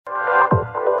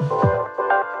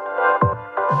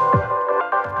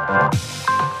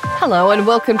Hello and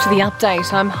welcome to The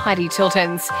Update. I'm Heidi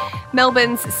Tiltons.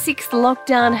 Melbourne's sixth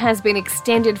lockdown has been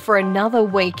extended for another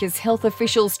week as health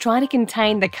officials try to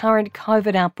contain the current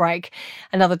COVID outbreak.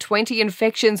 Another 20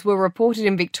 infections were reported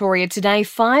in Victoria today,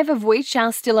 5 of which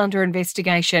are still under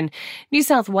investigation. New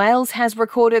South Wales has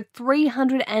recorded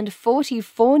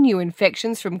 344 new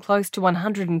infections from close to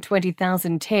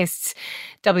 120,000 tests.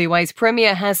 WA's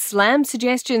Premier has slammed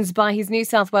suggestions by his New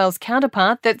South Wales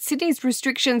counterpart that Sydney's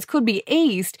restrictions could be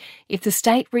eased if the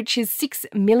state reaches 6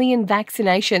 million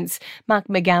vaccinations. Mark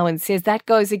McGowan says that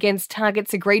goes against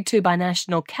targets agreed to by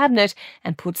National Cabinet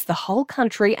and puts the whole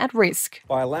country at risk.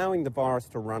 By allowing the virus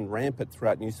to run rampant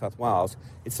throughout New South Wales,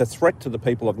 it's a threat to the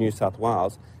people of New South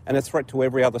Wales and a threat to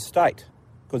every other state,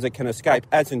 because it can escape,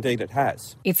 as indeed it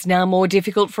has. It's now more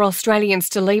difficult for Australians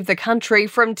to leave the country.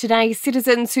 From today,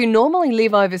 citizens who normally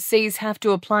live overseas have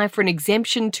to apply for an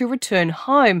exemption to return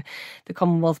home. The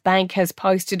Commonwealth Bank has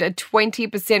posted a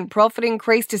 20% profit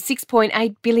increase to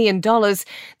 $6.8 billion.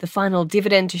 The final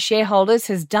dividend to shareholders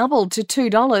has doubled to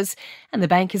 $2, and the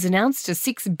bank has announced a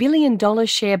 $6 billion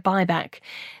share buyback.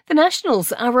 The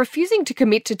Nationals are refusing to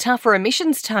commit to tougher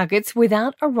emissions targets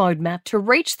without a roadmap to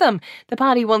reach them. The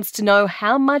party wants to know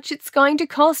how much it's going to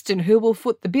cost and who will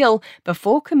foot the bill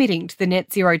before committing to the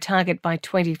net zero target by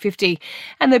 2050.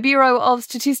 And the Bureau of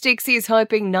Statistics is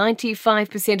hoping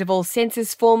 95% of all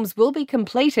census forms will be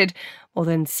completed. More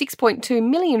than 6.2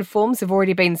 million forms have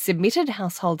already been submitted.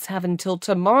 Households have until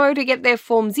tomorrow to get their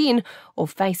forms in or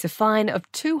face a fine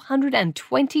of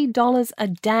 $220 a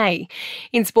day.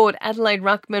 In sport, Adelaide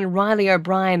ruckman Riley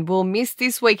O'Brien will miss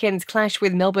this weekend's clash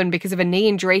with Melbourne because of a knee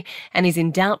injury and is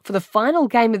in doubt for the final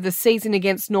game of the season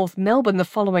against North Melbourne the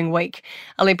following week.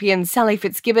 Olympians Sally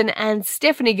Fitzgibbon and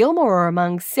Stephanie Gilmore are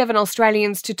among 7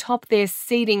 Australians to top their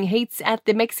seeding heats at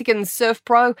the Mexican Surf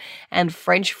Pro, and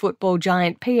French football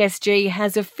giant PSG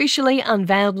has officially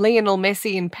unveiled Lionel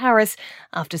Messi in Paris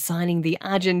after signing the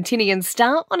Argentinian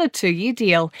star on a 2-year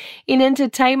deal. In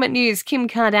entertainment news, Kim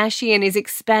Kardashian is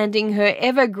expanding her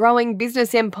ever-growing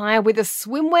business empire with a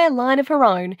swimwear line of her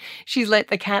own. She's let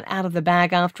the cat out of the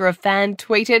bag after a fan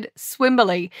tweeted,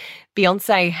 "Swimberly."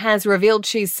 Beyoncé has revealed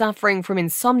she's suffering from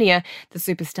insomnia. The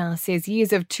superstar says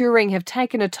years of touring have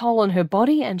taken a toll on her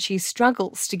body and she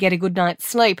struggles to get a good night's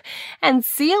sleep. And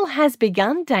Seal has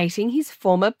begun dating his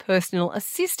former personal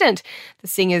assistant. The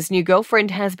singer's new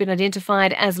girlfriend has been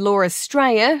identified as Laura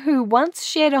Strayer, who once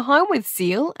shared a home with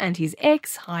Seal and his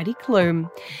ex, Heidi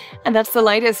Klum. And that's the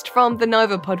latest from the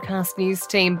Nova Podcast News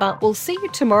team, but we'll see you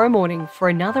tomorrow morning for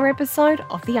another episode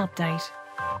of The Update.